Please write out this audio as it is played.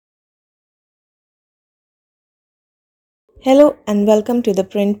Hello and welcome to the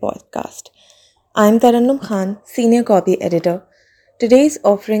Print Podcast. I'm Tarannum Khan, Senior Copy Editor. Today's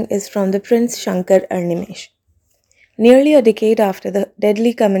offering is from the Prince Shankar Arnimesh. Nearly a decade after the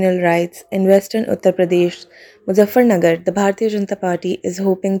deadly communal riots in western Uttar Pradesh, Muzaffarnagar, the Bharatiya Janata Party is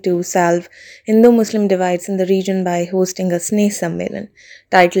hoping to salve Hindu-Muslim divides in the region by hosting a Sneh Sammelan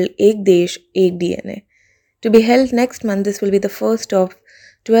titled Ek Desh, Ek DNA. To be held next month, this will be the first of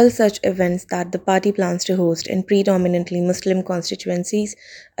 12 such events that the party plans to host in predominantly Muslim constituencies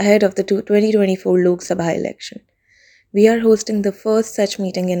ahead of the 2024 Lok Sabha election. We are hosting the first such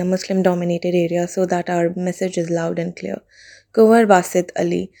meeting in a Muslim dominated area so that our message is loud and clear. Kunwar Basit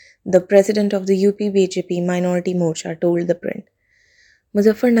Ali, the president of the UP BJP Minority Morcha, told the Print.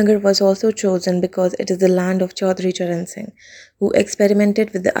 Muzaffarnagar was also chosen because it is the land of Chaudhry Charan Singh, who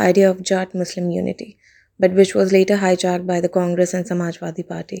experimented with the idea of Jat Muslim unity, but which was later hijacked by the Congress and Samajwadi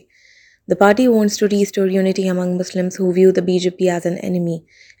Party. The party wants to restore unity among Muslims who view the BJP as an enemy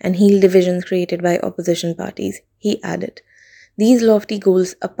and heal divisions created by opposition parties, he added. These lofty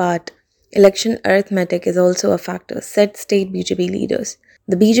goals apart, election arithmetic is also a factor, said state BJP leaders.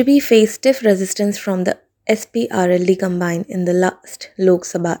 The BJP faced stiff resistance from the SP-RLD combined in the last Lok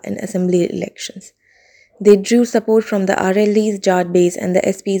Sabha and Assembly elections. They drew support from the RLD's Jat base and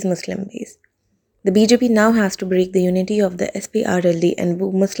the SP's Muslim base. The BJP now has to break the unity of the SP-RLD and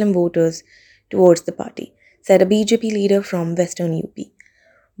Muslim voters towards the party, said a BJP leader from Western UP.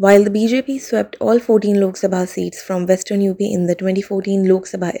 While the BJP swept all 14 Lok Sabha seats from Western UP in the 2014 Lok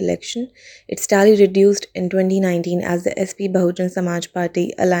Sabha election, its tally reduced in 2019 as the SP Bahujan Samaj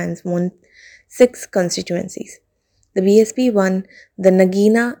Party alliance won 6 constituencies. The BSP won the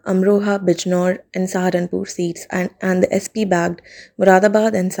Nagina, Amroha, Bijnor and Saharanpur seats and the SP bagged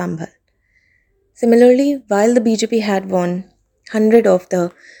Moradabad and Sambhal. Similarly, while the BJP had won 100 of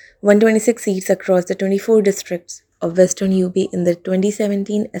the 126 seats across the 24 districts of Western UP in the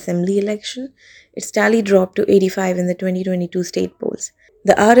 2017 Assembly election, its tally dropped to 85 in the 2022 state polls.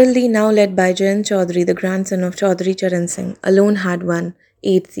 The RLD, now led by Jayant Chaudhary, the grandson of Chaudhry Charan Singh, alone had won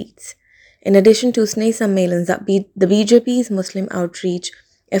 8 seats. In addition to Sneh Sammelans, the BJP's Muslim outreach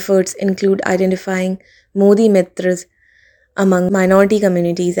efforts include identifying Modi Mitras among minority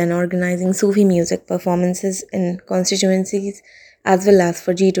communities and organizing Sufi music performances in constituencies as well as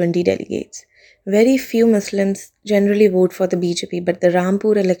for G20 delegates. Very few Muslims generally vote for the BJP, but the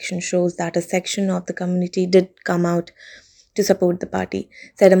Rampur election shows that a section of the community did come out to support the party,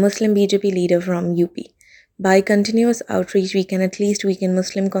 said a Muslim BJP leader from UP. By continuous outreach, we can at least weaken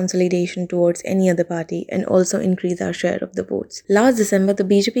Muslim consolidation towards any other party and also increase our share of the votes. Last December, the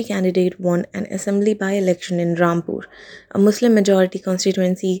BJP candidate won an assembly by-election in Rampur, a Muslim majority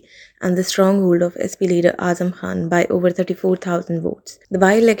constituency and the stronghold of SP leader Azam Khan by over 34,000 votes. The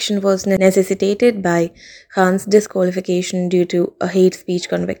by-election was necessitated by Khan's disqualification due to a hate speech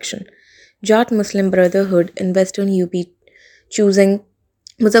conviction. Jat Muslim Brotherhood in Western UP choosing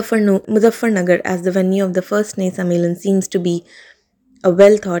Muzaffarnagar as the venue of the first Sneh Sammelan seems to be a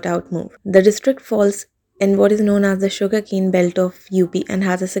well-thought-out move. The district falls in what is known as the sugarcane belt of UP and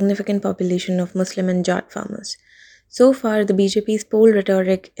has a significant population of Muslim and Jat farmers. So far, the BJP's poll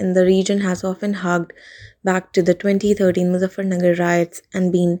rhetoric in the region has often harked back to the 2013 Muzaffarnagar riots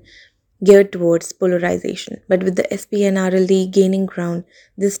and been geared towards polarization. But with the SP and RLD gaining ground,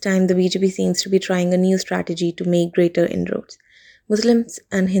 this time the BJP seems to be trying a new strategy to make greater inroads. Muslims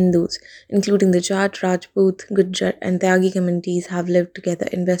and Hindus, including the Jat, Rajput, Gujjar and Tyagi communities, have lived together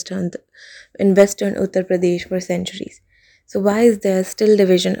in western Uttar Pradesh for centuries. So why is there still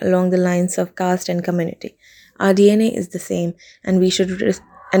division along the lines of caste and community? Our DNA is the same, and we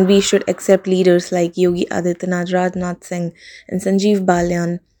should accept leaders like Yogi Adityanath, Rajnath Singh and Sanjeev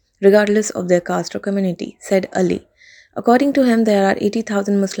Balyan, regardless of their caste or community, said Ali. According to him, there are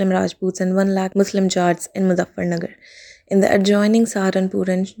 80,000 Muslim Rajputs and 1 lakh Muslim Jats in Muzaffarnagar. In the adjoining Saharanpur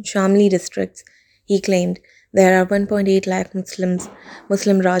and Shamli districts, he claimed, there are 1.8 lakh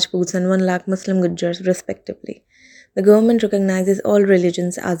Muslim Rajputs and 1 lakh Muslim Gujjars respectively. The government recognizes all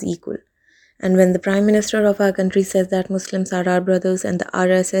religions as equal. And when the Prime Minister of our country says that Muslims are our brothers and the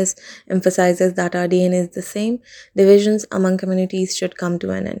RSS emphasizes that our DNA is the same, divisions among communities should come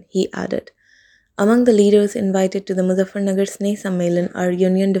to an end, he added. Among the leaders invited to the Muzaffarnagar Sneh Sammelan are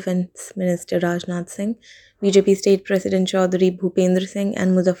Union Defence Minister Rajnath Singh, BJP State President Chaudhary Bhupendra Singh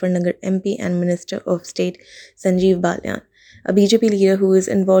and Muzaffarnagar MP and Minister of State Sanjeev Balyan. A BJP leader who is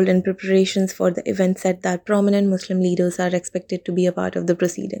involved in preparations for the event said that prominent Muslim leaders are expected to be a part of the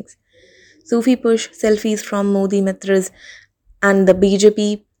proceedings. Sufi push, selfies from Modi Mitras and the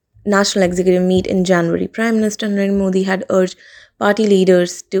BJP National Executive meet in January. Prime Minister Narendra Modi had urged party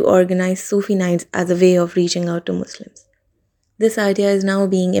leaders to organize Sufi nights as a way of reaching out to Muslims. This idea is now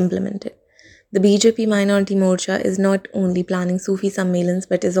being implemented. The BJP Minority Morcha is not only planning Sufi Sammelans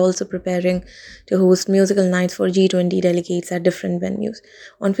but is also preparing to host musical nights for G20 delegates at different venues.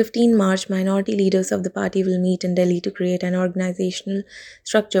 On 15 March, minority leaders of the party will meet in Delhi to create an organizational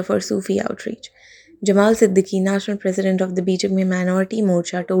structure for Sufi outreach. Jamal Siddiqui, national president of the BJP Minority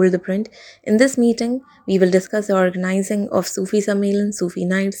Morcha, told the print, "In this meeting, we will discuss the organizing of Sufi Sammelan, Sufi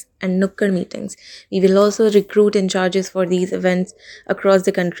nights, and Nukkad meetings. We will also recruit in charges for these events across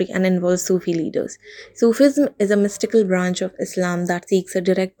the country and involve Sufi leaders." Sufism is a mystical branch of Islam that seeks a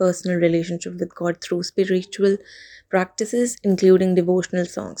direct personal relationship with God through spiritual practices, including devotional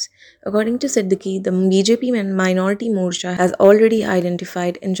songs. According to Siddiqui, the BJP Minority Morcha has already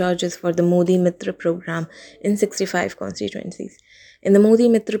identified in charges for the Modi Mitra program in 65 constituencies. In the Modi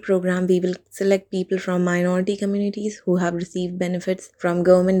Mitra program, we will select people from minority communities who have received benefits from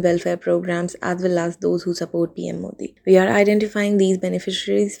government welfare programs as well as those who support PM Modi. We are identifying these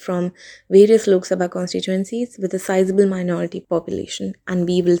beneficiaries from various Lok Sabha constituencies with a sizable minority population, and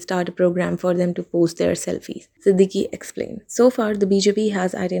we will start a program for them to post their selfies, Siddiqui explained. So far, the BJP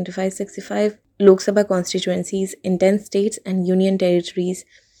has identified 65 Lok Sabha constituencies in 10 states and union territories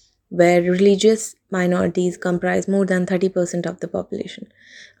where religious minorities comprise more than 30% of the population.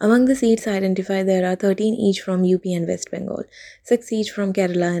 Among the seats identified, there are 13 each from UP and West Bengal, 6 each from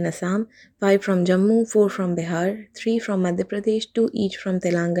Kerala and Assam, 5 from Jammu, 4 from Bihar, 3 from Madhya Pradesh, 2 each from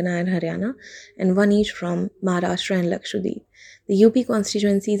Telangana and Haryana, and 1 each from Maharashtra and Lakshadweep. The UP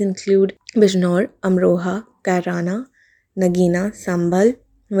constituencies include Bijnor, Amroha, Kairana, Nagina, Sambhal,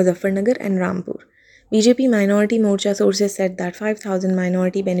 Muzaffarnagar, and Rampur. BJP Minority Morcha sources said that 5,000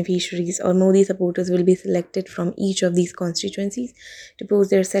 minority beneficiaries or Modi supporters will be selected from each of these constituencies to post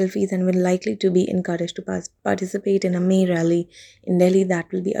their selfies and will likely to be encouraged to participate in a May rally in Delhi that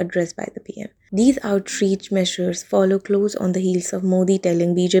will be addressed by the PM. These outreach measures follow close on the heels of Modi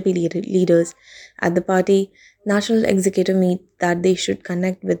telling BJP leaders at the party National Executive meet that they should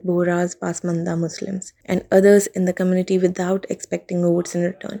connect with Bohras, Pasmanda Muslims and others in the community without expecting votes in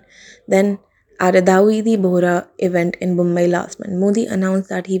return. Then, at a Dawidi Bohra event in Mumbai last month, Modi announced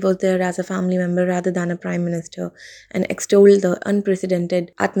that he was there as a family member rather than a prime minister and extolled the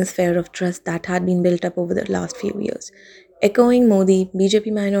unprecedented atmosphere of trust that had been built up over the last few years. Echoing Modi,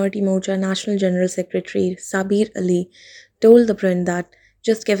 BJP Minority Morcha National General Secretary Sabir Ali told the print that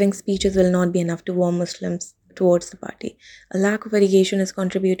just giving speeches will not be enough to warm Muslims towards the party. A lack of education is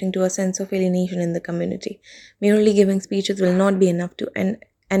contributing to a sense of alienation in the community. Merely giving speeches will not be enough to end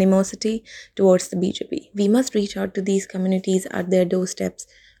animosity towards the BJP. We must reach out to these communities at their doorsteps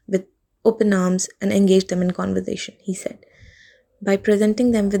with open arms and engage them in conversation, he said. By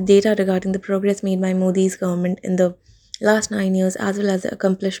presenting them with data regarding the progress made by Modi's government in the last 9 years as well as the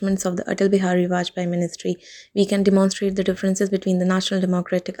accomplishments of the Atal Bihari Vajpayee ministry, we can demonstrate the differences between the National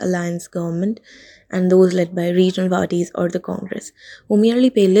Democratic Alliance government and those led by regional parties or the Congress, who merely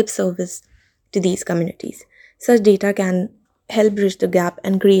pay lip service to these communities. Such data can help bridge the gap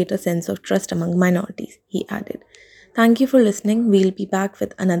and create a sense of trust among minorities, he added. Thank you for listening. We'll be back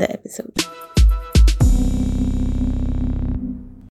with another episode.